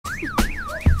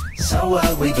So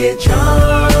what, we get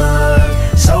drunk.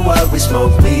 So what, we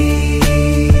smoke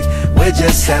weed. We're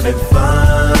just having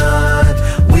fun.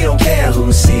 We don't care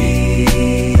who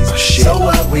sees. So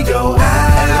what, we go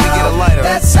out. Let me get a lighter,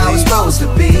 that's how it's supposed to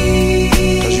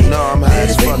be. 'Cause you know I'm high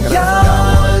as fuck. Living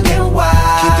young and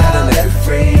wild. Keep that in there. And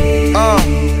free.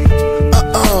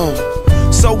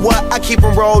 So what? I keep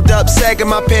them rolled up, sagging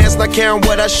my pants, not caring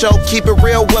what I show. Keep it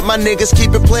real with my niggas,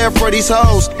 keep it playing for these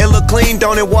hoes. It look clean,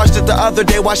 don't it? Washed it the other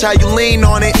day, watch how you lean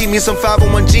on it. Eat me some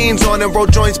 501 jeans on it, roll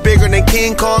joints bigger than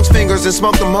King Kong's fingers, and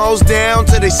smoke them hoes down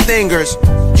to they stingers.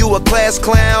 You a class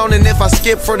clown, and if I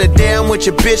skip for the damn with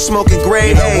your bitch smoking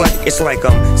grade. You know what? It's like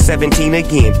I'm 17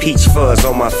 again, peach fuzz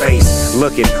on my face.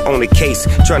 Looking on the case,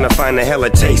 trying to find a hella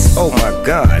taste. Oh my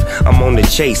God, I'm on the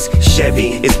chase.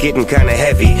 Chevy, it's getting kinda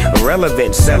heavy.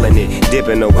 Irrelevant, selling it,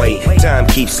 dipping away. Time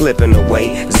keeps slipping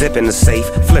away. Zipping the safe,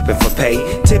 flipping for pay.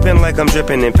 Tipping like I'm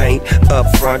dripping in paint. Up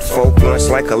front, 4 blunts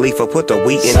like a leaf, put the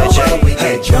wheat in the J. So what, we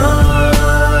get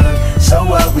drunk. So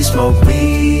what, we smoke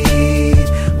weed.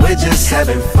 We're just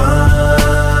having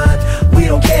fun. We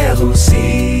don't care who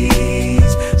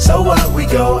sees. So what, we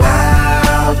go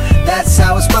out. That's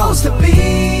how it's supposed to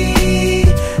be.